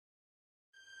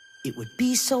It would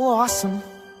be so awesome.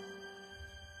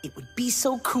 It would be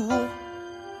so cool.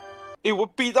 It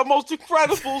would be the most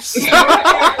incredible shit the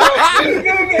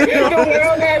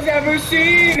world has ever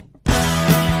seen.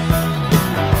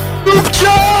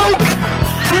 Joke!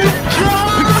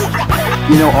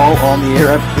 You know, all On the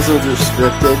Air episodes are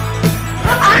scripted.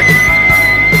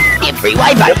 Get free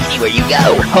Wi-Fi anywhere you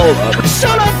go. Hold up.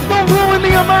 Shut up! Don't ruin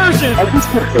the immersion! I just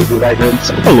can't go do that again.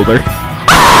 Hello there.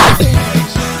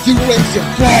 You raise your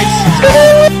price.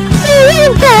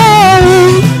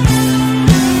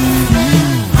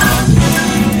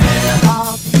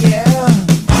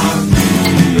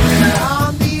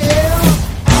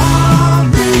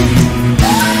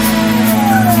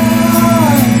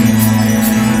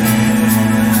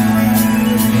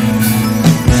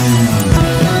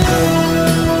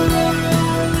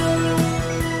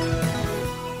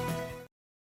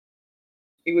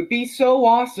 It would be so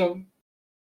awesome.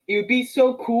 It would be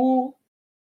so cool.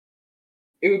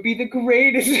 It would be the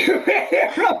greatest.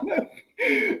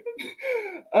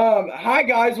 Hi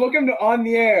guys, welcome to On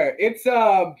the Air. It's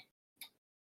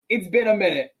been a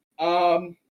minute.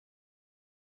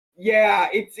 Yeah,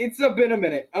 it's been a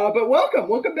minute. But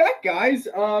welcome back, guys.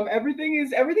 Everything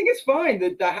is fine.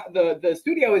 The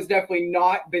studio has definitely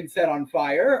not been set on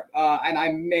fire. And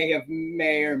I may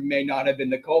or may not have been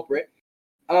the culprit.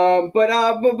 But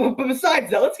besides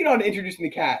that, let's get on to introducing the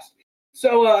cast.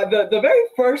 So the very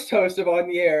first host of On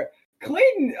the Air,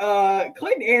 Clayton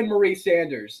Ann Marie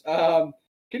Sanders. Can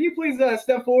you please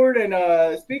step forward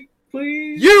and speak,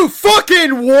 please? You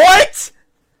fucking what?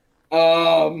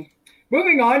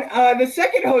 Moving on, the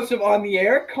second host of On the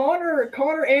Air, Connor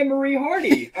Ann Marie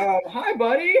Hardy. Hi,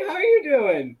 buddy. How are you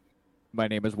doing? My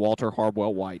name is Walter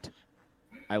Harbwell White.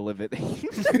 I live at. The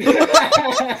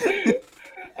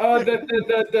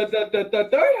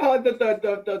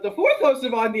fourth host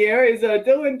of On the Air is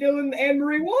Dylan Ann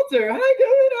Marie Walter. Hi,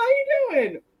 Dylan. How you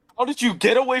doing? How did you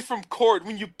get away from court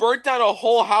when you burnt down a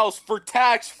whole house for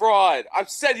tax fraud? I'm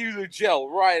sending you to jail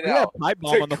right now. Pipe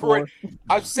bomb on the floor.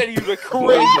 I'm sending you to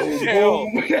Courage jail.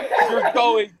 You're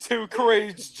going to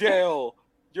Courage jail.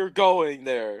 You're going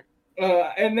there.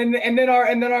 And then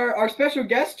our special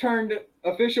guest turned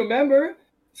official member,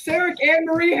 Sarah Ann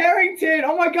Marie Harrington.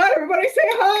 Oh my God! Everybody say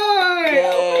hi!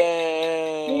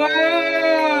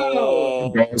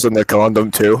 Wow! Girls in the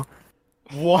condom too.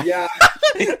 What? Yeah.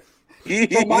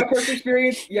 From my personal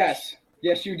experience, yes,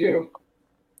 you do.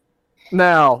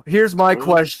 Now, here's my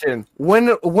question: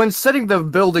 When setting the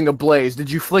building ablaze,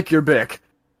 did you flick your bick?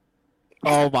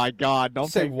 Oh my God! Don't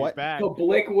Say take what? me back. The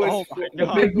blick was. Oh my the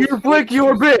God. blick Did you flick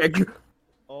your bick?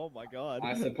 Oh my God!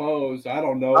 I suppose. I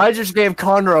don't know. I just gave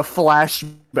Connor a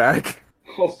flashback.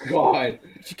 Oh God!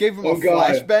 She gave him Oh, a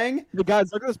God. flashbang? The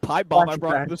guys, look at this pipe bomb I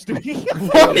brought to the studio. You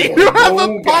have a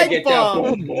Boom, gotta pipe get that bomb!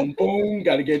 boom, boom, boom.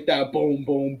 Gotta get that boom,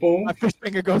 boom, boom. My fish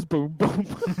finger goes boom, boom.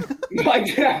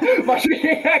 Like that.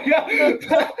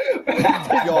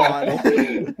 God.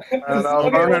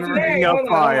 Burning up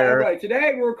fire. All right.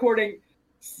 Today we're recording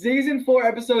Season 4,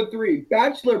 Episode 3,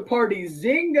 Bachelor Party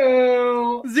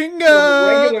Zingo!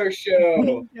 Zinga!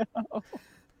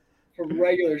 From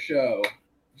regular show.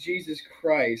 Jesus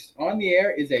Christ. On the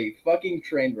Air is a fucking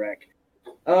train wreck.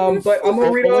 But I'm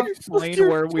gonna read off. Explain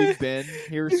where we've been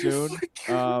here soon.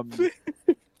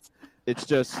 It's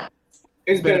just.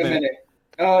 It's been a minute.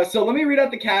 So let me read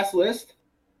out the cast list.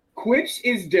 Quitch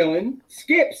is Dylan.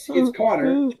 Skips is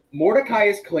Connor. Mordecai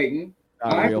is Clayton.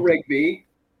 I'm Rigby.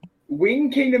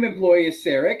 Wing Kingdom employee is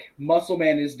Sarek. Muscle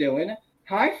Man is Dylan.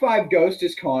 High Five Ghost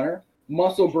is Connor.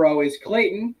 Muscle Bro is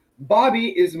Clayton. Bobby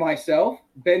is myself.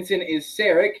 Benson is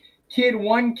Sarek. Kid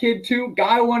 1, Kid 2,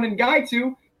 Guy 1, and Guy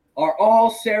 2 are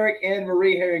all Sarek and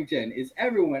Marie Harrington. Is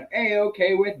everyone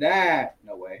A-okay with that?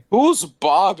 No way. Who's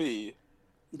Bobby?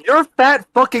 Your fat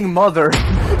fucking mother.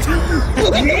 Jesus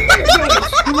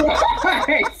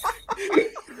Christ!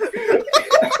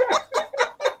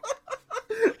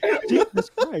 Jesus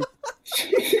Christ.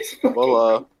 Jesus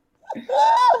Well,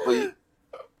 wait.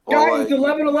 Guys, it's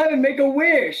 11:11. Make a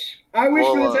wish. I wish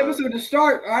for Well, this episode to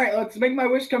start. All right, let's make my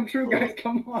wish come true, guys.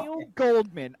 Come on. Neil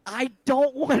Goldman, I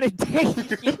don't want to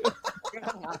date you.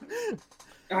 All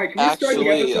right, can we start the Actually,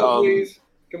 episode, please?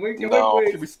 Can we Can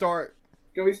please? we start?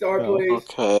 Can we start, No. please?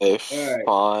 Okay, Alright.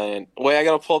 fine. Wait, I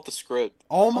gotta pull up the script.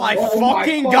 Oh my Oh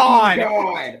fucking my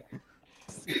God!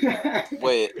 God.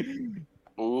 Wait.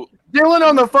 Ooh. Dylan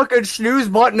on the fucking snooze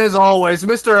button as always,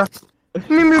 Mr. Wait,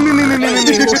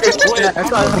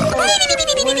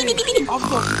 I'm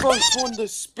the first one to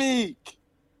speak.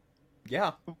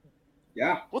 Yeah.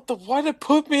 Yeah. What the? Why did it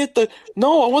put me at the?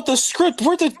 No, I want the script.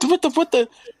 What the?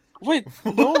 Wait,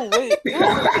 no, wait,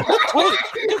 no. Wait,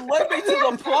 it led me to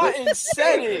the plot and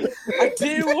setting. I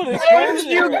didn't want to How go did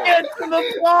you there. get to the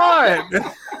plot?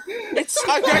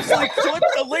 I actually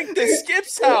clipped the link to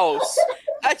Skip's house.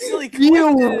 Actually, clipped You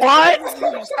it what?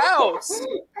 to his house.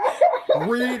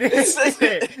 Read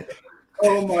it.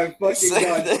 Oh my fucking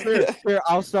god. Here,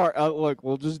 I'll start. Look,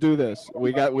 we'll just do this.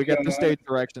 We got the stage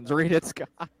directions. Read it, Scott.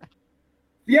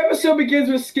 The episode begins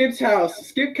with Skip's house.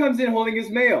 Skip comes in holding his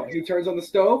mail. He turns on the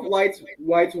stove, lights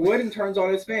wood, and turns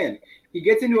on his fan. He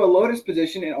gets into a lotus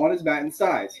position and on his mat and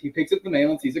sighs. He picks up the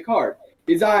mail and sees a card.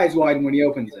 His eyes widen when he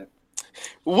opens it.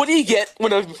 What do you get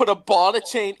when you put a ball on a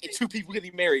chain and two people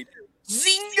getting married?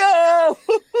 Zingo!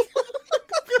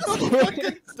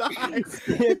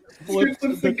 Skip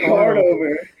flips the card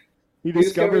over. He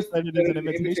discovers that it is an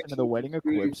invitation to the wedding of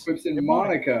Quips. Quips and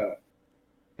Monica.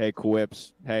 Hey,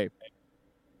 Quips. Hey.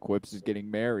 Quips is getting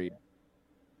married.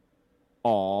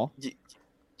 Aw.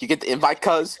 You get the invite,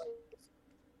 cuz?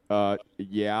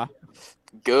 Yeah.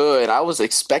 Good. I was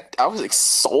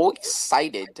so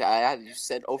excited. I had you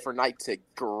sent overnight to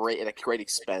at a great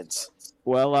expense.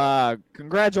 Well,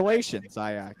 congratulations.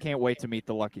 I can't wait to meet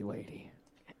the lucky lady.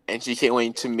 And she can't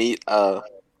wait to meet the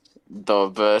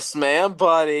best man,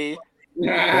 buddy.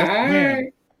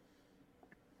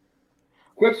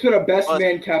 Quips put a best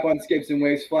man cap on Skips and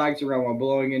waves flags around while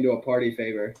blowing into a party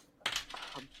favor.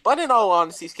 But in all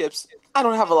honesty, Skips, I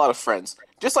don't have a lot of friends.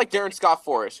 Just like Darren Scott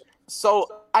Forrest. So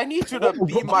I need you to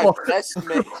be my best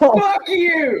man. Fuck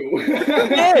you!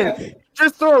 Yeah,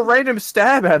 just throw a random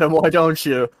stab at him, why don't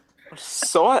you?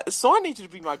 So I need you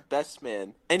to be my best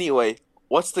man. Anyway,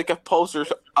 what's the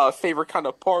composer's favorite kind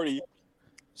of party?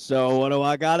 So what do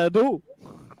I gotta do?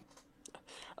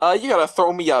 You gotta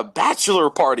throw me a bachelor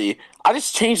party. I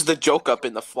just changed the joke up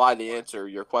in the fly to answer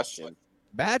your question.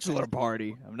 Bachelor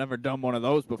party? I've never done one of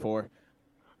those before.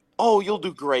 Oh, you'll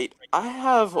do great. I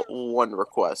have one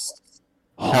request.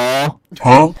 Huh?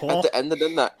 At the end of the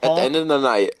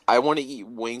night, I want to eat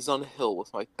wings on a hill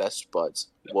with my best buds.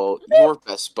 Well, your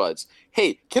best buds.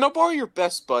 Hey, can I borrow your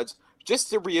best buds?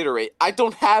 Just to reiterate, I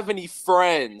don't have any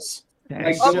friends.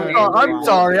 I'm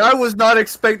sorry, I was not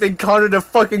expecting Connor to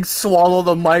fucking swallow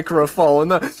the microphone.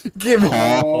 Give me.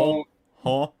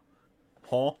 Huh?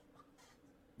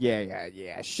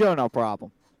 Yeah. Sure, no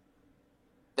problem.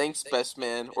 Thanks, best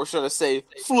man. Or should I say,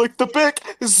 flick the pick,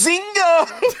 zinga!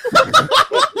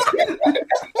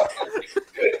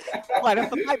 Light up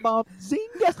the pipe bomb,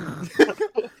 zinga!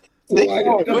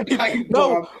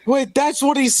 No, wait, that's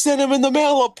what he sent him in the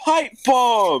mail, a pipe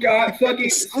bomb!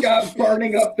 Scott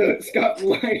burning up Scott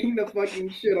lighting the fucking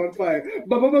shit on fire.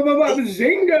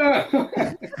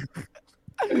 Zinga!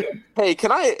 Hey,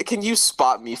 can you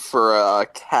spot me for a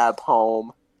cab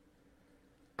home?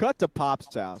 Cut to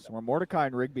Pop's house, where Mordecai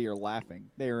and Rigby are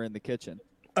laughing. They are in the kitchen.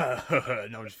 No,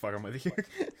 I'm just fucking with you.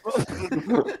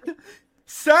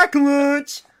 Sack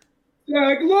lunch!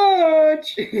 Sack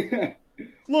lunch!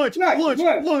 Lunch!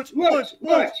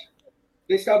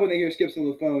 They stop when they hear Skips on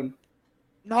the phone.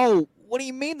 No, what do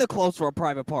you mean they're closed for a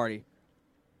private party?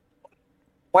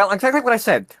 Well, exactly what I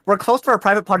said. We're closed for a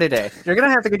private party day. You're gonna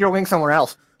have to get your wings somewhere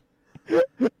else. He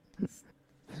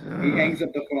hangs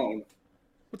up the phone.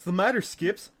 What's the matter,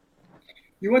 Skips?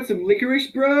 You want some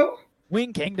licorice, bro?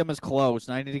 Wing Kingdom is closed,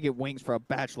 and I need to get wings for a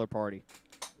bachelor party.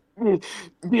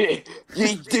 Did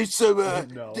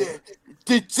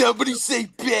somebody say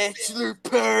bachelor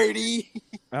party?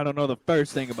 I don't know the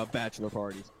first thing about bachelor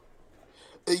parties.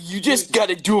 You just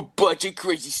gotta do a bunch of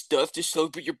crazy stuff to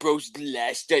celebrate your bro's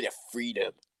last night of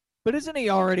freedom. But isn't he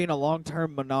already in a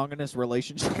long-term monogamous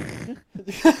relationship?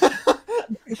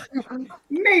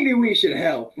 Maybe we should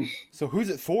help. So who's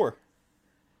it for?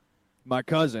 My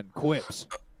cousin, Quips.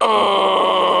 Well,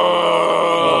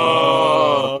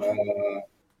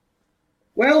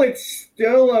 it's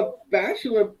still a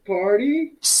bachelor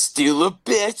party. Still a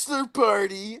bachelor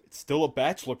party. It's still a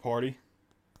bachelor party.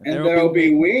 And there'll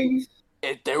be wings.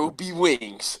 And there will be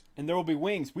wings. And there will be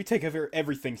wings. We take care of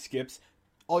everything, Skips.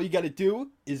 All you gotta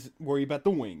do is worry about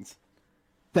the wings.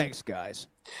 Thanks, guys.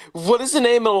 What is the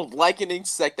name of like an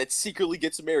insect that secretly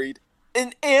gets married?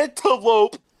 An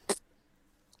antelope.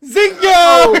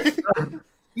 Zingo!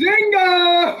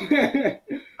 Zingo!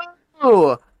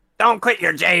 Ooh, don't quit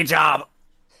your day job.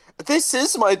 This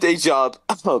is my day job.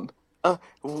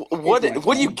 What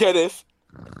do you get if?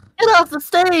 Get off the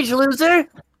stage, loser.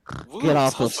 Get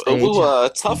off the stage. Ooh,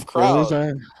 tough crowd.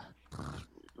 Loser.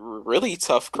 Really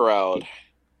tough crowd.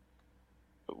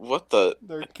 What the?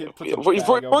 Their kid puts a Where bag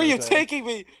are over you his head. taking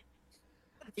me?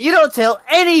 You don't tell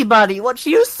anybody what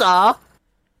you saw.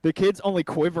 The kids only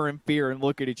quiver in fear and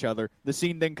look at each other. The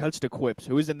scene then cuts to Quips,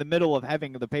 who is in the middle of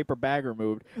having the paper bag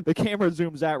removed. The camera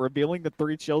zooms out, revealing the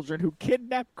 3 children who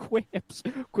kidnapped Quips.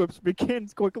 Quips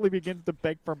quickly begins to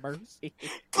beg for mercy.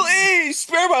 Please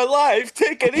spare my life.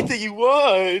 Take anything you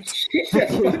want. He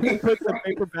puts the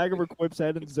paper bag over Quip's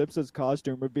head and zips his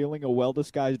costume, revealing a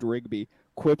well-disguised Rigby.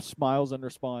 Quip smiles in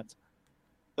response.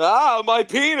 Ah, my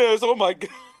penis! Oh my god!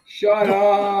 Shut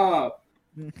up!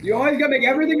 You always gotta make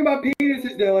everything about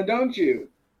penises, Dylan, don't you?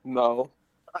 No.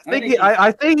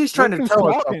 I think he's trying to tell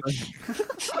us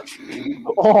something.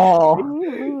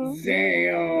 Oh,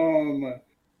 Damn.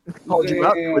 called you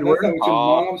out, Damn, Squidward. that's not what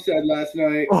your mom said last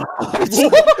night.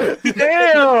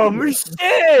 Damn,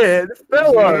 shit,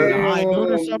 fella. High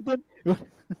noon or something?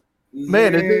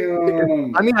 Man,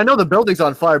 I mean, I know the building's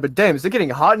on fire, but damn, is it getting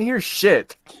hot in here?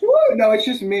 Shit. Woo, no, it's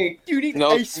just me. You need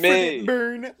No, ice for me. it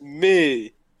burn.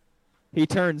 Me. He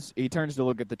turns to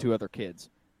look at the 2 other kids,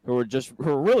 who are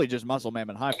really just Muscle Man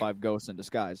and High Five ghosts in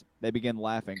disguise. They begin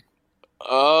laughing.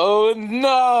 Oh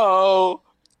no!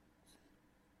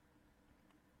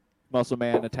 Muscle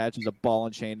Man attaches a ball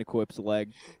and chain to Quip's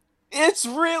leg. It's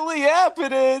really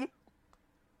happening!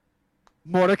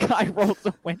 Mordecai rolls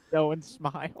a window and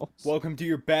smiles. Welcome to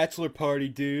your bachelor party,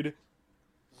 dude.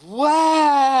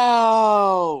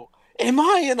 Wow! Am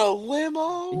I in a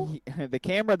limo? The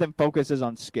camera then focuses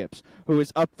on Skips, who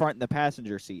is up front in the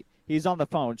passenger seat. He's on the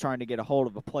phone trying to get a hold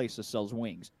of a place that sells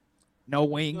wings. No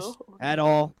wings at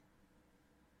all.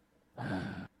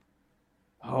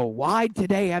 Oh, why'd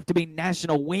today have to be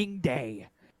National Wing Day?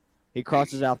 He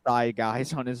crosses out Thigh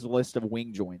Guys on his list of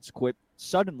wing joints. Quip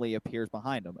suddenly appears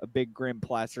behind him, a big grin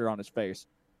plastered on his face.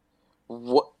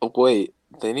 What? Wait,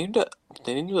 they named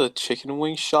a chicken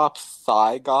wing shop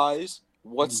Thigh Guys?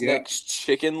 What's next?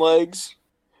 Chicken legs?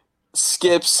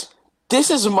 Skips, this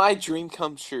is my dream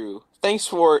come true. Thanks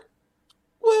for...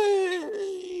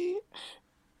 Wait.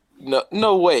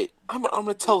 No, wait. I'm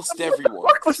gonna tell this to everyone.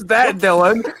 What was that,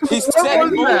 Dylan? He What said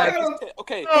was that?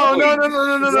 Okay.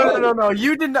 No.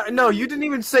 You did not. No, you didn't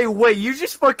even say wait. You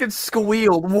just fucking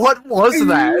squealed. What was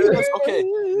that? Okay.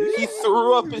 He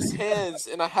threw up his hands,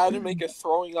 and I had to make a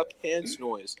throwing up hands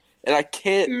noise. And I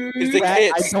can't, because they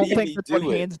can't I don't see think me that's do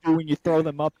what it. hands do when you throw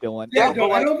them up, Dylan. Yeah,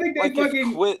 but I don't think they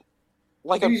fucking... quit.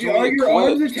 Like I'm doing Are your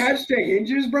arms quips. attached to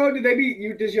hinges, bro? Do they be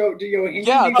you? Do your hinges?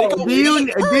 Yeah, be they all- go-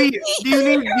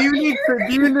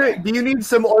 Do you need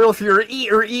some oil for your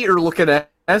eater looking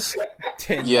ass? Yeah,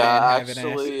 Tin Man having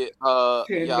actually, Tin Man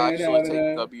take having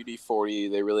ass.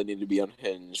 WD-40. They really need to be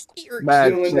unhinged.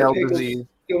 Mad Dylan the snail pickle- disease.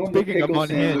 Dylan the Speaking of pickle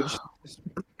unhinged,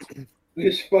 sandwich.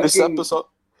 This fucking... This episode.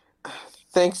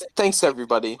 Thanks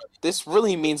everybody. This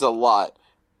really means a lot.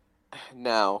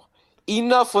 Now,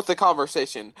 enough with the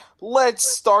conversation. Let's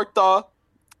start the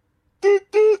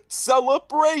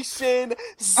celebration.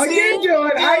 Again,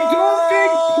 Dylan, I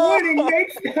don't think pointing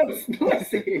makes them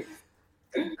pussy.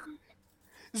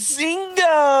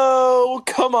 Zingo!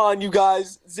 Come on, you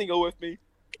guys. Zingo with me.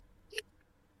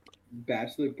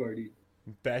 Bachelor party.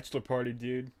 Bachelor party,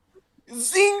 dude.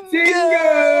 Zingo!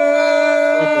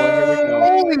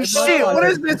 Holy shit! What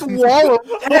is this wall of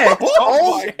text?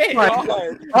 Oh my my-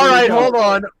 god. All right, hold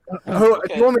on.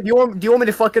 Okay. Do you want me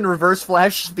to fucking reverse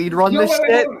flash speed run No, this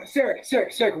shit? wait.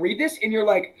 Sarah, read this and you're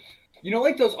like, you know,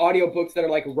 like those audiobooks that are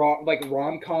like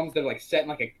rom-coms that are like set in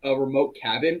like a remote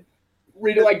cabin?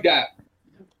 Read it like that.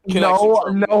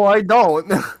 No, I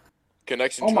don't.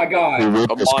 Connection. Oh my god. A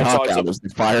montage of the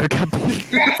fire company.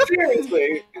 Yeah,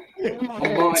 seriously.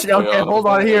 Okay, hold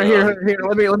on. Here.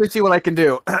 Let me see what I can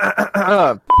do.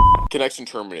 connection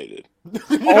terminated.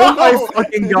 Oh my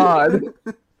fucking god!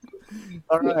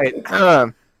 All right.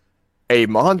 A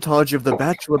montage of the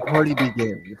bachelor party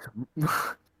begins.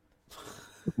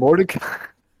 Mordecai.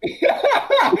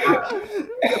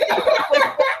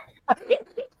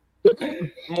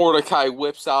 Mordecai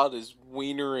whips out his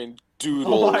wiener and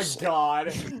Oh my doodles.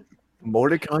 god.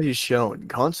 Mordecai is shown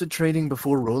concentrating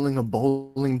before rolling a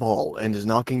bowling ball and is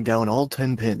knocking down all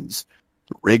 10 pins.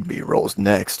 Rigby rolls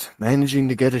next, managing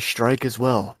to get a strike as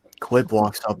well. Quip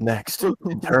walks up next,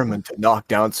 determined to knock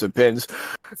down some pins.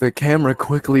 The camera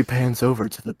quickly pans over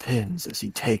to the pins as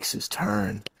he takes his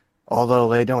turn, although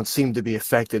they don't seem to be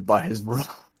affected by his roll.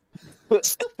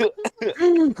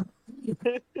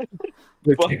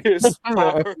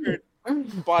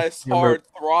 By his hard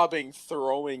throbbing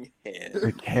throwing hand.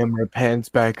 The camera pans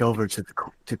back over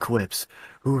to Quips,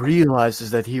 who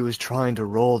realizes that he was trying to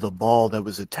roll the ball that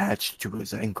was attached to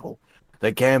his ankle.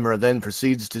 The camera then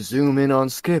proceeds to zoom in on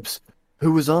Skips,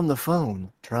 who was on the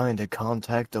phone, trying to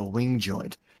contact a wing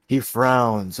joint. He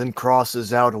frowns and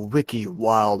crosses out Wiki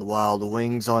Wild Wild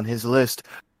Wings on his list.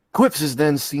 Quips is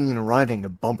then seen riding a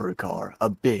bumper car, a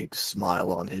big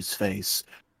smile on his face.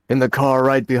 In the car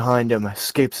right behind him,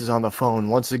 Skips is on the phone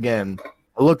once again,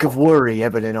 a look of worry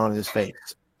evident on his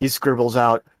face. He scribbles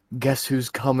out, "Guess who's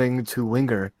coming to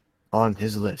Winger?" on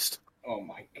his list. Oh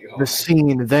my god. The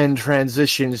scene then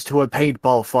transitions to a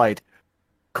paintball fight.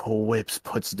 Quips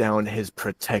puts down his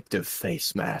protective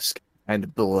face mask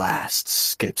and blasts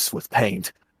Skips with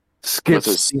paint. With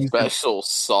a Skips special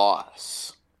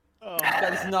sauce. Oh,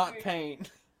 that is not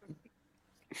paint.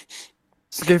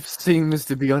 Skip seems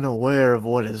to be unaware of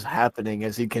what is happening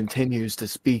as he continues to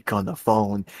speak on the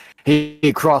phone.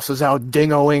 He crosses out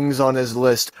Dingo-Wings on his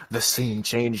list. The scene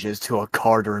changes to a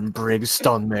Carter and Briggs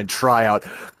stuntman tryout.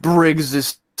 Briggs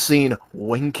is seen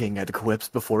winking at Quips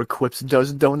before Quips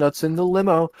does donuts in the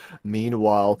limo.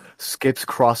 Meanwhile, Skips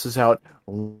crosses out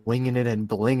winging it and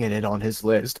blinging it on his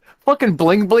list. Fucking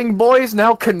Bling Bling Boys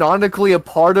now canonically a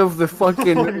part of the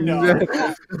fucking... Oh no.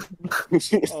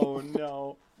 Oh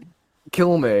no.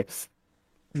 Kill me.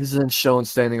 He's then shown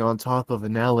standing on top of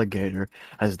an alligator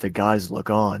as the guys look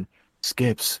on.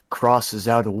 Skips crosses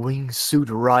out a wingsuit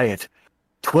riot.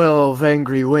 12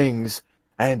 angry wings.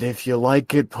 And if you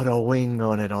like it, put a wing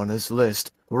on it on his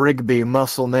list. Rigby,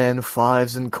 Muscle Man,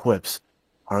 Fives, and Quips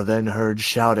are then heard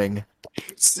shouting,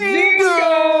 Zingo!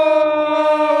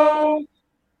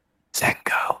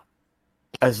 Zengo,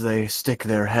 as they stick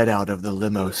their head out of the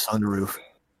limo sunroof.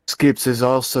 Skips is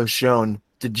also shown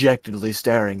dejectedly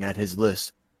staring at his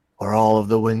list, where all of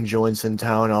the wing joints in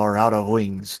town are out of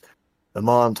wings. The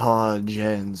montage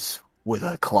ends with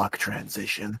a clock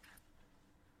transition.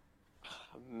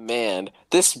 Man,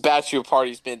 this bachelor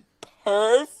party's been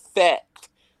perfect.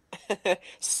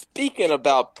 Speaking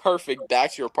about perfect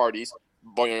bachelor parties,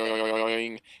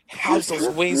 boing, how's those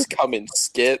wings coming,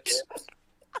 Skips?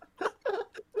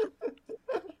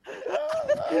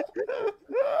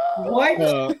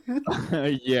 What?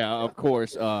 Yeah, of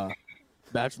course.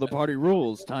 Bachelor party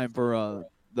rules. Time for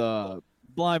the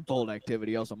blindfold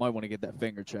activity. Also, might want to get that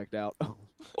finger checked out.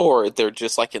 Or they're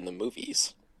just like in the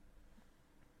movies.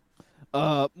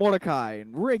 Mordecai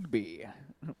and Rigby.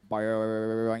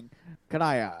 Can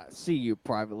I see you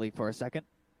privately for a second?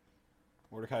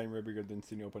 Mordecai and Rigby are then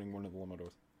seen opening one of the limo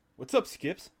doors. What's up,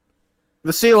 Skips?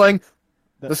 The ceiling!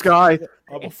 The sky!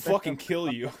 I will fucking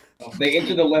kill you. They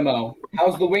enter the limo.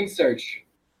 How's the wing search?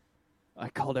 I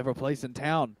called every place in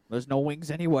town. There's no wings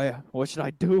anywhere. What should I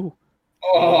do?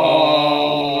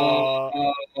 Oh.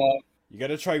 You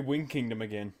gotta try Wing Kingdom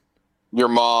again. Your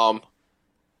mom.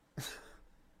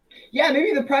 Yeah,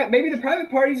 maybe the private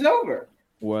party's over.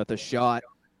 Worth a shot.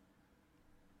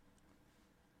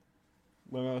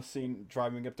 Limo scene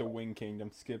driving up to Wing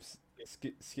Kingdom. Skips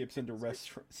into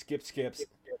restaurant. Skips.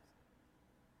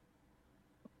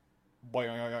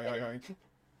 Boing.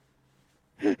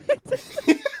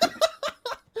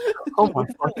 Oh my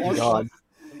fucking god.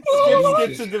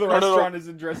 Skips into the restaurant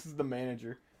and dresses the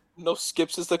manager. No,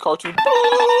 Skips is the cartoon.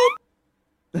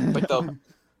 Like the...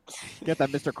 Get that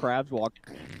Mr. Krabs walk.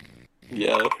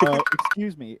 Yeah.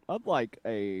 Excuse me. I'd like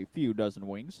a few dozen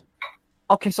wings.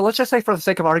 Okay, so let's just say for the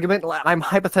sake of argument, I'm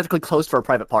hypothetically closed for a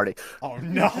private party. Oh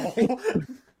no!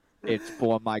 It's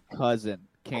for my cousin.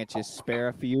 Can't you spare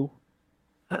a few?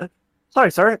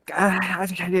 Sorry, sir.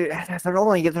 There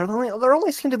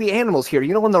only seem to be animals here.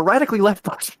 You know, when the radically left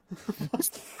bus.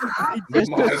 Just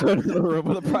outside the room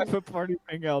with a private party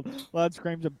being held. Loud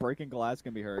screams and breaking glass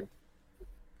can be heard.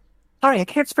 Sorry, I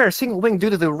can't spare a single wing due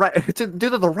to the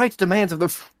rights demands of the.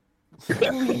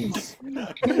 Please,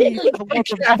 I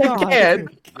can't.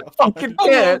 Fucking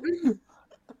can't.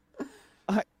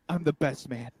 I'm the best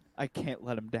man. I can't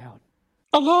let him down.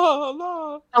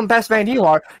 Allah. I'm best man you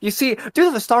are. You see, due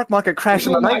to the stock market crash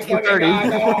in the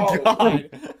 1930s. God.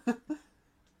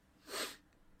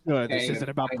 No, this isn't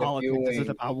about politics. This is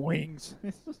about wings.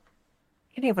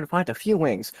 Can't even find a few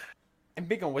wings. And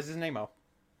Big one, what's his name?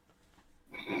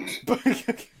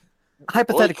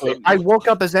 Hypothetically, I woke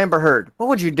up as Amber Heard. What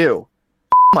would you do?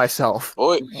 Myself.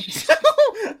 Oi,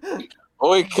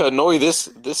 Kanoi, this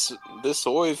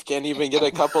Oiv can't even get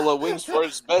a couple of wings for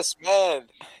his best man.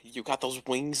 You got those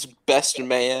wings, best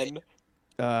man.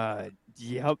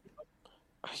 Yep.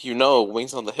 You know,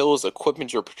 Wings on the Hill is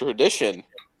equipment your tradition.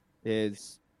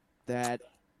 Is that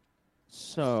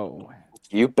so?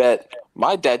 You bet.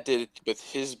 My dad did it with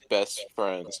his best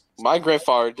friends. My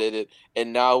grandfather did it,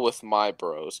 and now with my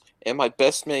bros. And my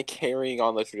best man carrying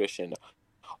on the tradition.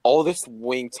 All this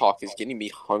wing talk is getting me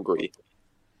hungry.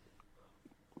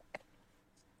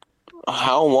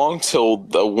 How long till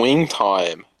the wing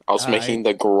time? I was making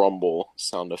the grumble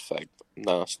sound effect.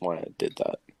 That's why I did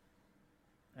that.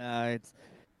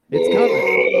 It's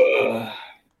coming.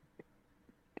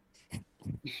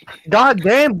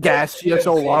 Goddamn gaseous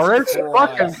Olaris. Jesus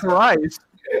Fucking Christ.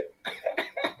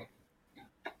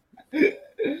 Christ.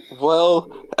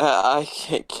 Well, I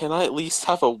can I at least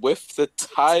have a whiff to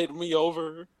tide me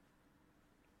over?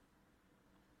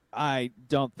 I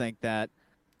don't think that.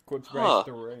 Quips Huh.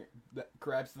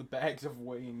 grabs the bags of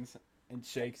wings and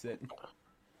shakes it.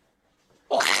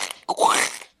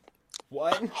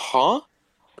 What? Huh?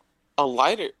 A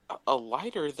lighter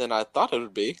than I thought it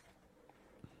would be.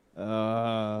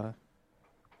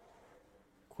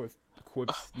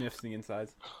 Quip sniffs the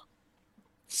insides.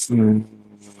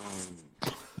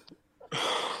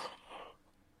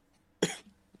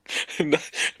 Not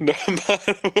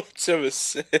much of a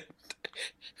scent.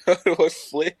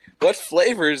 What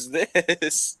flavor is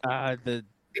this? The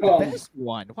Come. best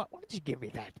one. Why don't you give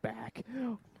me that back?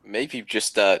 Maybe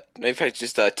I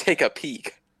just take a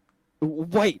peek.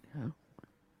 Wait.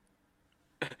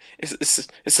 Is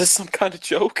this some kind of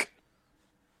joke?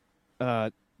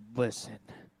 Listen.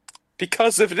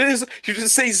 Because if it is, you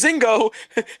just say Zingo,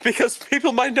 because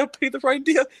people might not be the right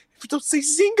idea if you don't say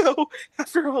Zingo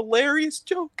after a hilarious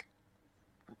joke.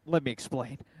 Let me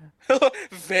explain.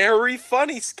 Very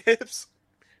funny, Skips.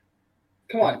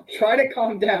 Come on, try to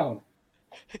calm down.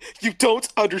 You don't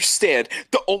understand.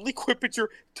 The only Quippinger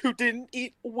who didn't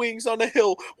eat wings on a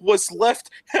hill was left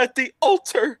at the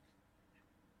altar.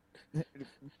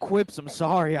 Quips, I'm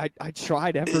sorry. I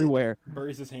tried everywhere.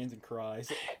 Buries his hands and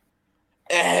cries.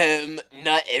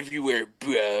 Not everywhere,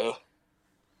 bro.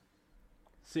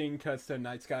 Scene cuts to a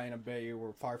night sky in a bay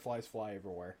where fireflies fly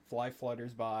everywhere. Fly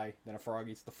flutters by, then a frog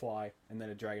eats the fly, and then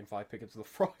a dragonfly picks up the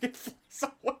frog and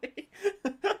flies away.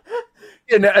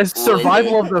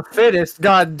 Survival of the fittest.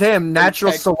 Goddamn,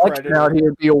 natural Apex selection predator. out here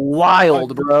would be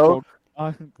wild, bro.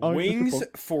 Wings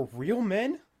for real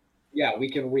men? Yeah, we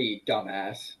can read,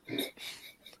 dumbass.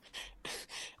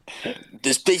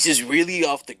 This place is really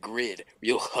off the grid.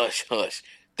 Real hush hush.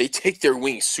 They take their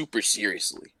wings super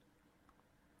seriously.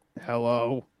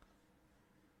 Hello.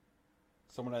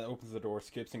 Someone opens the door,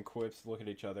 Skips and Quips look at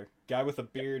each other. Guy with a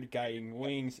beard, guy eating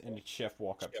wings, and the chef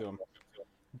walk up to him.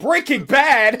 Breaking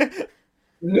Bad!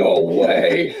 No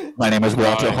way! My name is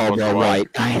Walter Right, Hallwell right.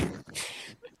 White.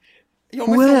 Yo,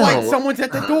 Mr. Well. White, someone's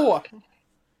at the door!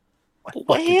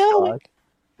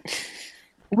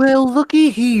 Well, looky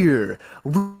here.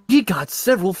 We got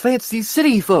several fancy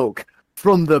city folk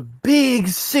from the big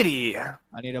city. I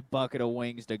need a bucket of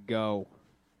wings to go.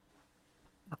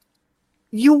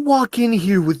 You walk in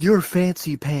here with your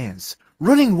fancy pants,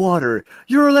 running water,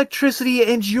 your electricity,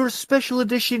 and your special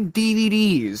edition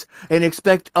DVDs, and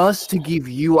expect us to give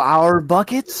you our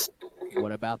buckets?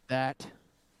 What about that?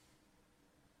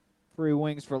 Free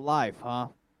wings for life, huh?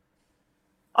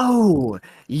 Oh,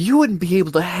 you wouldn't be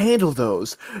able to handle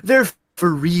those. They're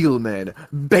for real men,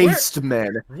 based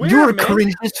men. we're You're men.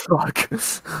 cringe as fuck.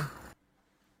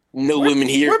 No We're- women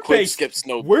here. we're Quick based- Skips.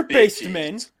 No. We're based bitches.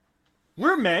 men.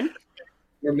 We're men.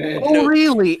 We're men. Oh,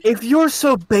 really? If you're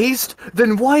so based,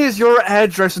 then why is your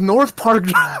address North Park?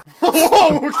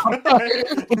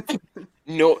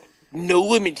 No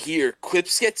women here.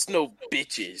 Quips gets no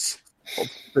bitches.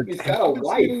 He's got a A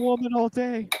wife. woman all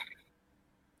day.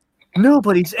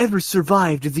 Nobody's ever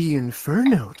survived the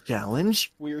Inferno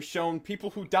challenge. We are shown people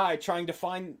who died trying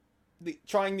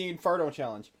the Inferno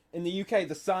challenge. In the UK,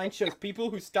 the sign shows people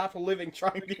who stopped living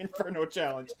trying the Inferno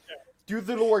challenge. Due to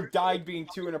the word died being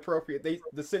too inappropriate,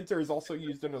 the censor is also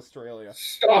used in Australia.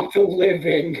 Stop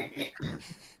living.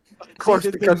 Of course,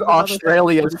 because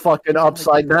Australia's fucking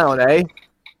upside down, eh?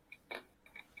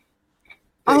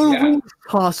 Our Yeah. wing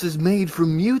sauce is made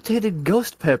from mutated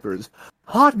ghost peppers,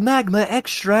 hot magma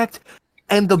extract,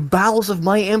 and the bowels of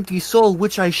my empty soul,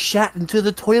 which I shat into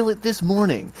the toilet this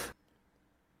morning.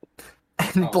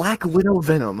 And Oh. black widow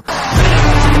venom.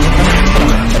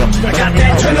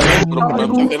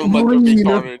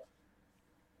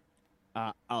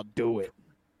 I'll do it.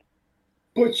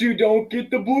 But you don't get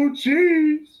the blue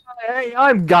cheese. Hey,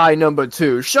 I'm guy number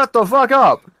 2. Shut the fuck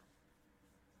up.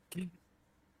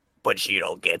 But you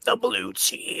don't get the blue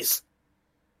cheese.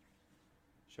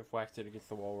 Chef whacks it against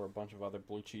the wall where a bunch of other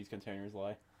blue cheese containers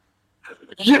lie.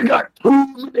 You got 2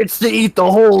 minutes to eat the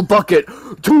whole bucket.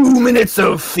 2 minutes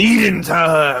of feeding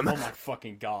time. Oh my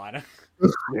fucking god.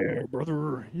 Yeah,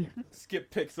 brother. Skip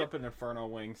picks up an Inferno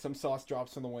wing. Some sauce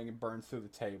drops from the wing and burns through the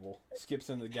table. Skips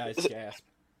into the guy's gasp.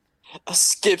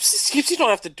 Skips, you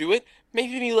don't have to do it.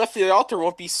 Maybe me left at the altar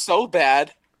won't be so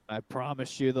bad. I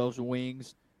promise you those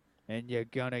wings, and you're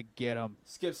gonna get them.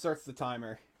 Skip starts the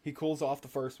timer. He cools off the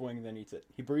first wing and then eats it.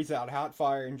 He breathes out hot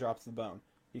fire and drops the bone.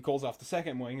 He cools off the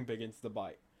second wing and begins the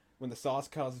bite. When the sauce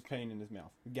causes pain in his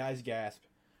mouth, the guy's gasp.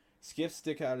 Skip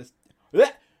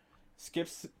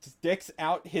Skips sticks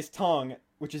out his tongue,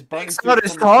 which is burning. It's not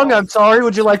his tongue. I'm sorry.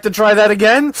 Would you like to try that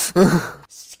again?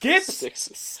 Skips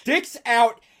sticks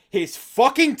out his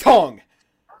fucking tongue,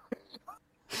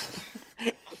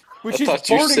 which is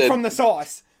burning from the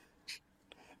sauce.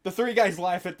 The three guys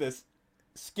laugh at this.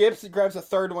 Skips grabs a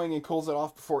third wing and cools it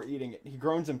off before eating it. He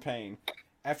groans in pain.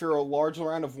 After a large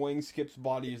round of wings, Skip's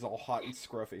body is all hot and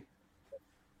scruffy.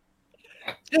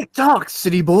 TikTok,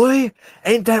 city boy.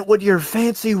 Ain't that what your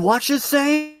fancy watches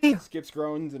say? Skips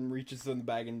groans and reaches in the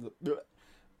bag and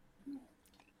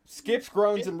Skips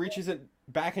groans and reaches it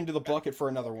back into the bucket for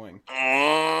another wing.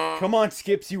 Come on,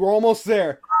 Skips, you were almost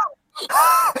there.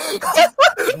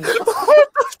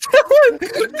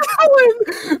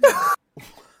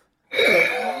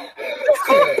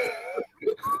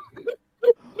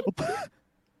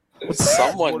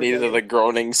 Someone needed a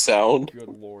groaning sound. Good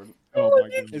lord. Oh my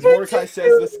goodness. As Mordecai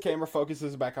says, this camera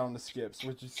focuses back on the Skips,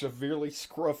 which is severely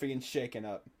scruffy and shaken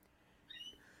up.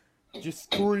 Just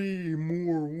 3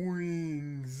 more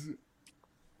wings.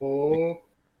 Oh.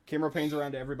 Camera pans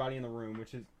around to everybody in the room,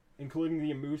 which is including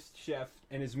the amused chef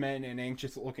and his men and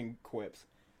anxious-looking quips.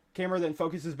 Camera then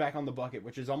focuses back on the bucket,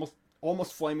 which is almost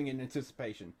flaming in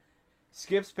anticipation.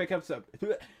 Skips picks up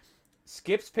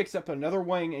another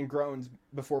wing and groans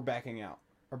before blacking out.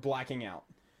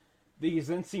 These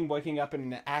then seen waking up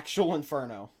in an actual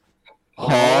inferno.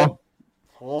 Huh?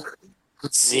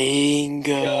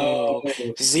 Zingo!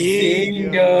 He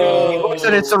looks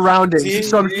at its surroundings.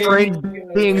 Some strange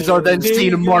beings are then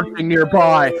seen marching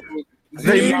nearby.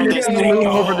 They lean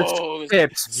over the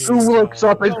Skips, who looks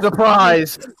up in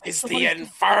surprise. It's the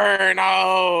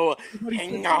Inferno!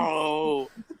 Bingo!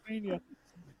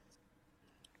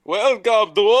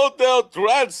 Welcome to Hotel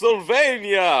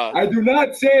Transylvania! I do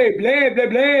not say blah, blah,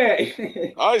 blah.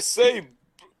 I say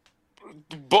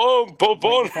boom, boom,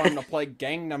 boom. Fun to play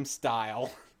Gangnam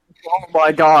Style. Oh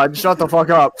my god, shut the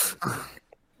fuck up.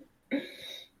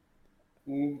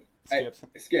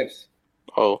 Skips.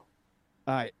 Oh.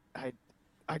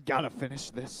 I gotta finish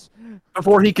this.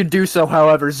 Before he could do so,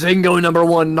 however, Zingo number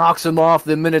 1 knocks him off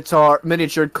the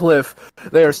miniature cliff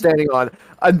they are standing on.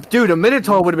 Dude, a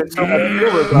Minotaur would have been so much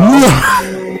cooler,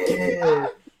 bro.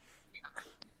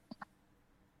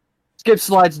 Skip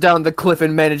slides down the cliff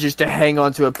and manages to hang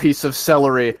onto a piece of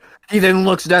celery. He then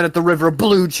looks down at the river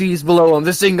blue cheese below him.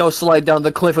 The Zingo slide down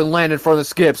the cliff and land in front of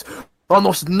Skips,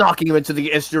 almost knocking him into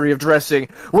the estuary of dressing.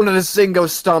 One of the Zingos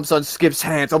stomps on Skip's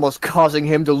hands, almost causing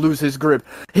him to lose his grip.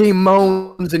 He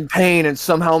moans in pain and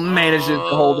somehow manages to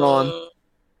hold on.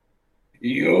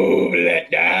 You've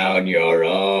let down your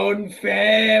own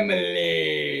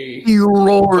family. He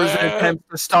roars and attempts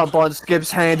to stomp on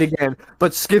Skip's hand again,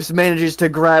 but Skips manages to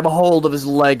grab hold of his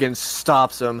leg and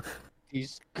stops him.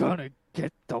 He's gonna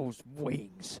get those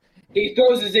wings. He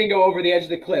throws the Zingo over the edge of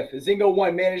the cliff. Zingo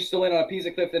 1 managed to land on a piece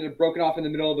of cliff that had broken off in the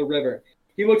middle of the river.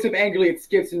 He looks up angrily at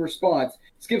Skips in response.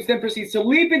 Skips then proceeds to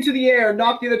leap into the air and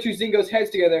knock the other 2 Zingos'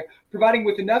 heads together, providing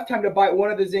with enough time to bite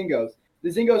one of the Zingos. The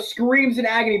Zingo screams in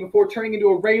agony before turning into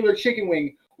a regular chicken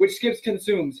wing, which Skips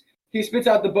consumes. He spits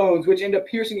out the bones, which end up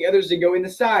piercing the other Zingo in the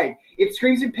side. It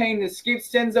screams in pain as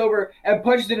Skips sends over and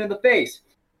punches it in the face.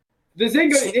 The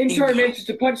Zingo in turn manages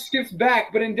to punch Skips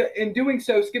back, but in doing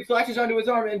so, Skips latches onto his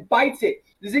arm and bites it.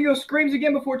 The Zingo screams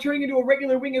again before turning into a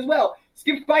regular wing as well.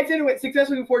 Skips bites into it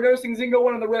successfully before noticing Zingo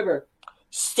 1 on the river.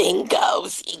 Zingo,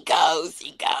 Zingo,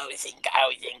 Zingo, Zingo,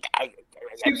 Zingo.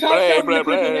 Skips hops down from the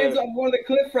cliff and lands on one of the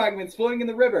cliff fragments floating in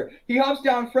the river. He hops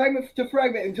down fragment to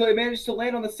fragment until he manages to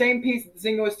land on the same piece that the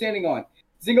Zingo is standing on.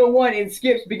 Zingo 1 and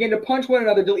Skips begin to punch one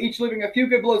another, each delivering a few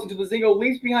good blows until the Zingo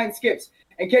leaps behind Skips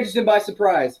and catches him by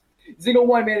surprise. Zingo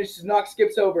 1 manages to knock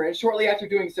Skips over, and shortly after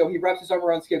doing so, he wraps his arm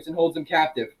around Skips and holds him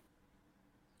captive.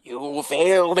 You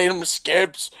failed him,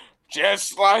 Skips,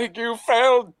 just like you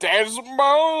failed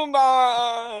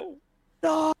Desmona.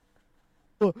 No.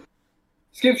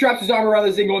 Skips wraps his arm around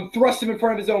the Zingo and thrusts him in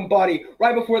front of his own body,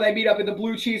 right before they meet up at the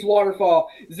blue cheese waterfall.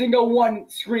 Zingo 1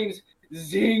 screams,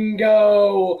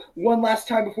 Zingo! One last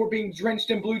time before being drenched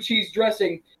in blue cheese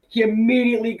dressing. He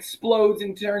immediately explodes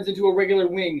and turns into a regular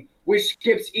wing, which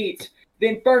Skips eats. The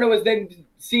Inferno is then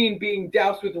seen being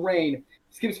doused with rain.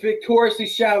 Skips victoriously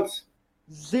shouts,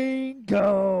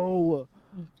 Zingo!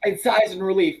 And sighs in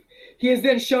relief. He is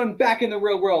then shown back in the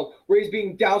real world, where he's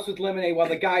being doused with lemonade while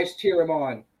the guys cheer him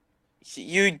on.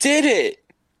 You did it!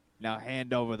 Now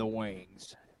hand over the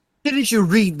wings. Didn't you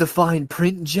read the fine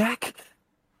print, Jack?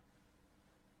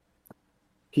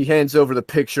 He hands over the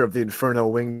picture of the Inferno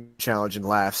Wing Challenge and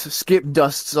laughs. Skip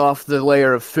dusts off the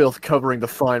layer of filth covering the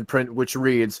fine print, which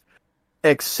reads,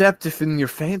 "Except if in your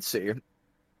fancy.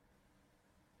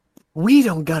 We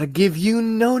don't gotta give you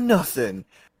no nothing.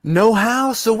 No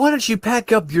how? So why don't you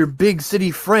pack up your big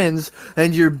city friends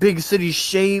and your big city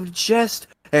shaved chest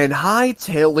and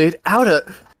hightail it out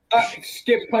of...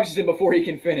 Skip punches him before he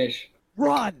can finish.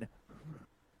 Run!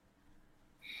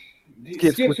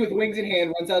 Skips with wings in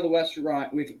hand runs out of the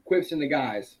restaurant with Quips and the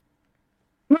guys.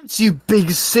 What's you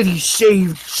big city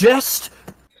shaved chest?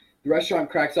 The restaurant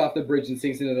cracks off the bridge and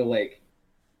sinks into the lake.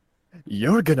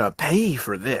 You're gonna pay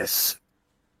for this.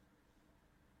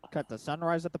 Cut the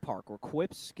sunrise at the park where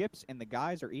Quips, Skips, and the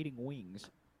guys are eating wings.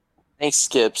 Thanks,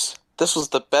 Skips. This was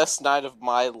the best night of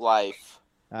my life.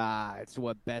 Ah, it's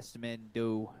what best men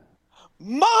do.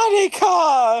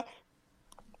 Monica!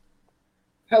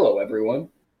 Hello, everyone.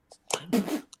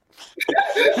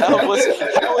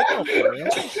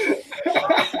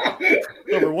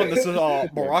 Everyone, this is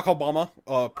Barack Obama,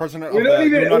 president We of don't the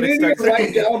even United States.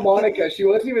 write down Monica. She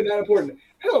wasn't even that important.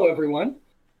 Hello, everyone.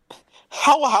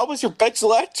 How was your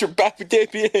bachelorette?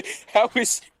 How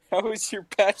was your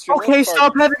bachelorette? Okay,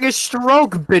 stop having a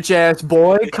stroke, bitch-ass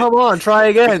boy. Come on, try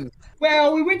again.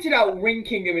 Well, we went to that Wing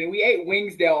Kingdom and we ate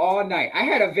wings there all night. I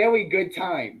had a very good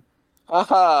time.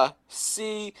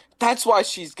 See, that's why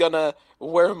she's gonna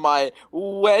wear my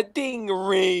wedding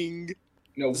ring.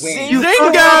 No, wing.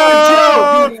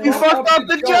 Zingo! You fucked up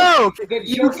the joke! The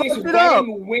You joke is fucked it up!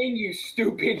 wedding wing, you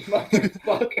stupid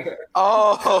motherfucker.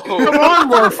 Oh. Come on,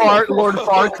 Lord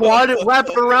Farquaad, wrap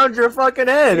it around your fucking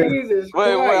head. Jesus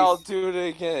Wait, Christ. I'll do it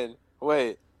again.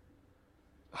 Wait.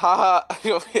 Haha.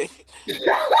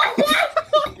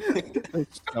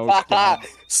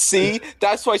 See?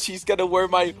 That's why she's gonna wear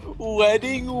my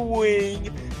wedding wing.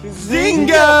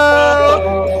 Zingo!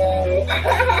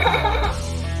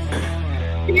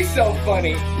 He's so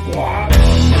funny.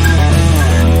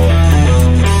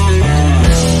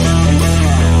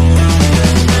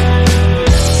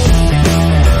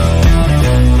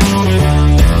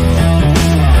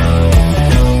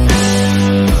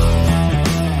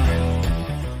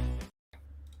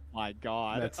 My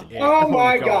God. That's it. Oh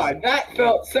my God, that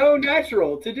felt so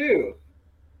natural to do.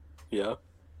 Yeah.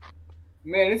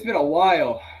 Man, it's been a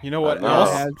while. You know what I know.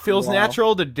 else feels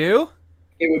natural to do?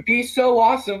 It would be so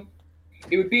awesome.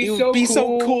 It would be so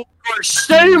cool.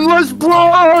 Shameless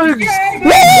plugs!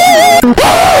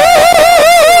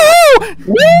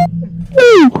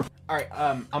 Alright,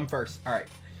 I'm first. Alright.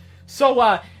 So,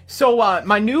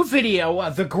 my new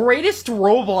video, the greatest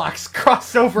Roblox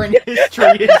crossover in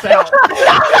history is out.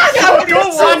 Go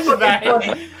watch that!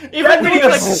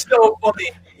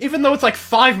 Even though it's like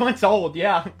 5 months old,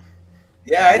 yeah.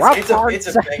 Yeah, it's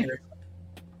a banger.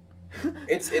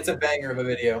 It's a banger of a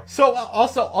video. So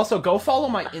also go follow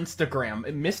my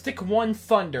Instagram, Mystic One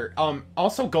Thunder.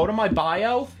 Also go to my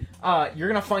bio. You're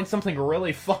gonna find something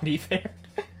really funny there.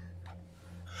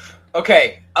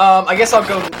 Okay, I guess I'll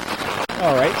go.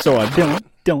 All right, so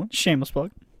Dylan, shameless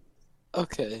plug.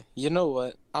 Okay, you know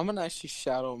what? I'm gonna actually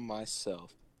shout out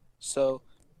myself. So,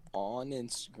 on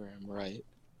Instagram, right?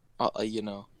 You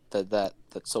know that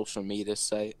social media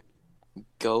site.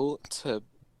 Go to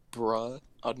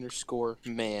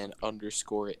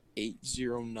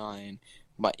bruh_man_809.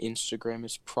 My Instagram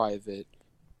is private,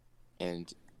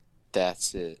 and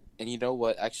that's it. And you know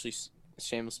what? Actually,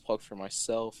 shameless plug for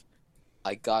myself.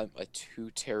 I got a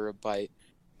 2 terabyte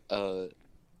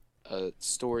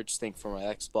storage thing for my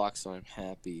Xbox, so I'm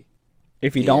happy.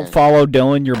 If you don't follow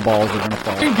Dylan, your balls are gonna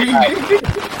fall.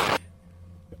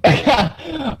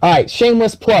 Alright,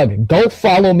 shameless plug. Go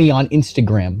follow me on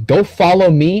Instagram. Go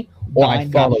follow me, or I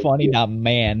follow you.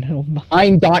 .funny.man.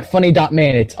 I'm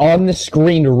 .funny.man. It's on the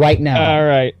screen right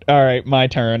now. All right, my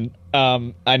turn.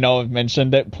 I know I've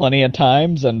mentioned it plenty of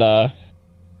times, and the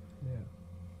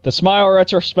Smile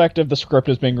retrospective, the script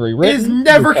is being rewritten. Is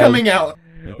never coming out.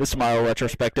 The Smile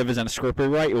retrospective is in a script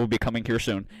rewrite. It will be coming here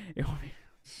soon.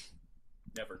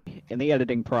 Never. In the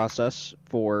editing process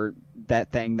for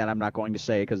that thing that I'm not going to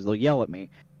say because they'll yell at me.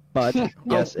 But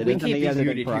yes, it is in the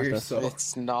editing process. So.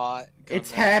 It's not.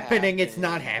 It's happening. It's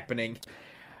not happening.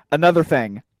 Another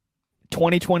thing,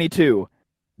 2022,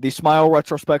 the Smile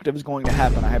retrospective is going to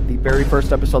happen. I have the very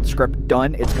first episode script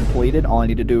done. It's completed. All I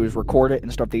need to do is record it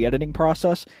and start the editing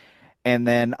process. And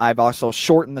then I've also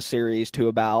shortened the series to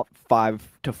about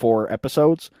 5 to 4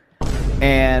 episodes.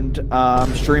 And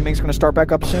streaming's going to start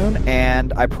back up soon.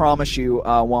 And I promise you,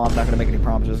 well, I'm not going to make any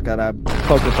promises. Gotta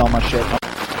focus on my shit.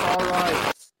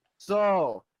 Alright,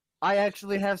 so, I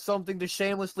actually have something to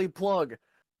shamelessly plug.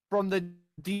 From the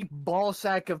deep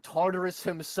ballsack of Tartarus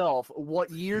himself, what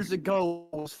years ago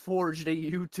was forged a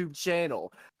YouTube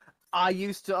channel. I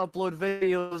used to upload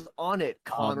videos on it.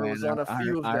 Connor was on a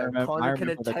few of them. Connor can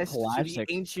attest to the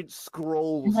ancient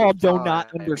scrolls. You all do not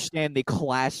understand the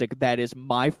classic that is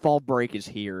My Fall Break is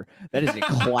Here. That is a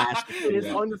classic. It is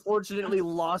unfortunately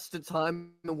lost to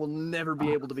time and will never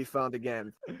be able to be found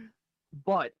again.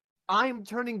 But I'm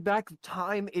turning back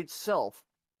time itself.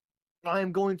 I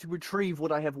am going to retrieve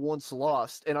what I have once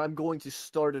lost, and I'm going to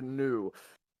start anew.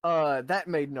 That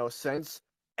made no sense.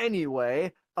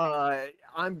 Anyway,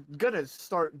 I'm gonna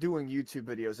start doing YouTube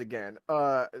videos again.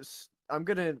 I'm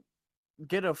gonna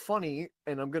get a funny,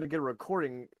 and I'm gonna get a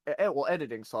recording,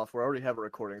 editing software. I already have a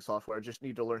recording software. I just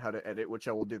need to learn how to edit, which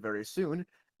I will do very soon.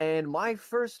 And my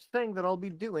first thing that I'll be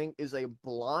doing is a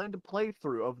blind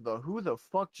playthrough of the Who the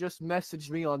Fuck Just Messaged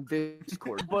Me on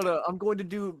Discord. But I'm going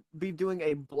to be doing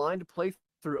a blind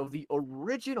playthrough of the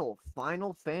original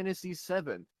Final Fantasy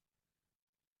VII.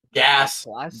 Gas.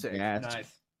 Classic.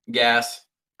 Nice. Gas.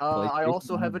 I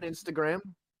also have an Instagram.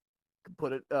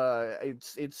 Put it.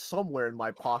 It's somewhere in my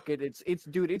pocket. It's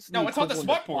dude. It's no. It's on the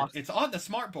smartboard. It's on the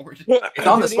smartboard. It's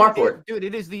on the smartboard, dude.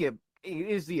 It is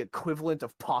the equivalent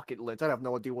of pocket lint. I have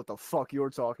no idea what the fuck you're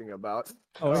talking about.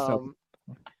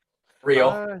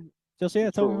 Real. You'll see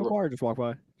that Toby McGuire just walked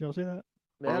by. You'll see that.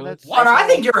 Yeah, that's. I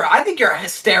think you're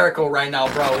hysterical right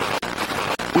now, bro.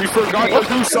 We forgot to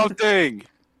do something.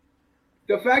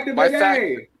 The fact of the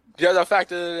day. The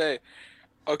fact of the day.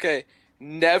 Okay,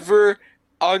 never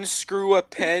unscrew a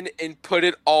pen and put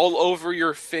it all over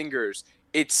your fingers.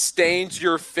 It stains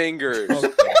your fingers.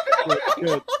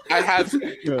 Good. I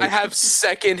have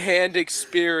secondhand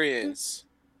experience.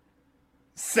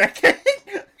 Second?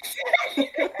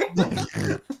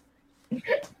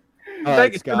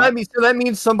 That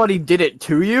means somebody did it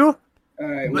to you?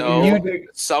 No,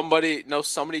 somebody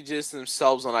did it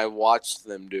themselves, and I watched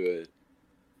them do it.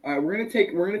 All right, we're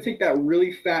gonna take that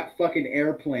really fat fucking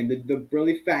airplane, the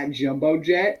really fat jumbo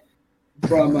jet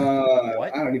from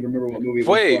I don't even remember what movie. It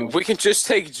was from. We can just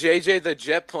take JJ the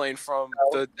jet plane from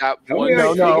that one.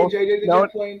 No.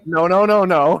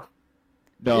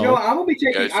 No. You know, I will be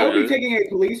taking a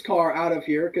police car out of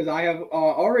here because I have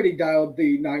already dialed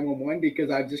the 911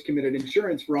 because I've just committed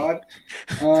insurance fraud.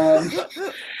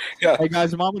 Hey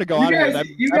guys, I'm gonna go out here.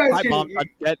 My mom's gonna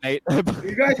detonate.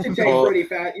 You guys can take Freddy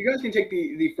Faz. You guys can take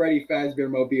the Freddy Fazbear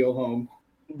Mobile home.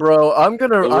 Bro, I'm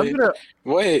gonna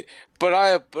wait, but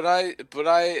I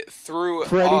threw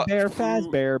Freddy Bear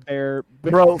Fazbear Bear.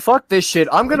 Bro, fuck this shit.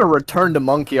 I'm gonna return to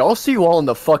Monkey. I'll see you all in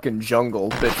the fucking jungle,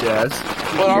 bitch ass.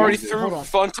 But I already threw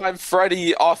Funtime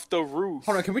Freddy off the roof.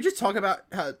 Hold on, can we just talk about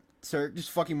how Sir just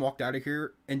fucking walked out of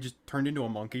here and just turned into a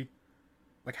monkey?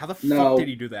 Like, how the fuck did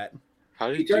he do that? How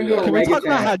did he do that? Can we talk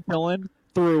about how Dylan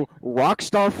threw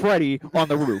Rockstar Freddy on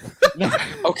the roof?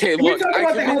 Okay, look. Can we talk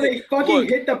about how they fucking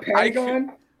hit the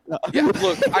Pentagon? Yeah,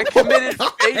 look, I committed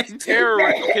fake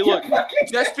terrorism. Okay, look,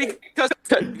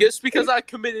 just because I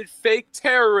committed fake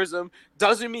terrorism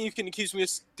doesn't mean you can accuse me of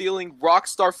stealing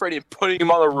Rockstar Freddy and putting him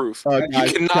on the roof. You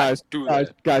cannot do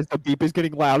that. Guys, the beep is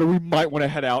getting louder. We might want to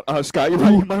head out. Scott, you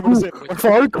might want to say.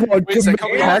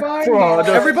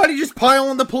 Everybody just pile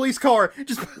on the police car.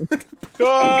 Just.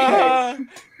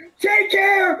 Take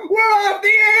care! We're off the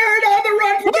air and on the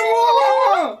run for the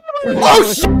war!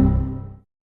 Oh, shit!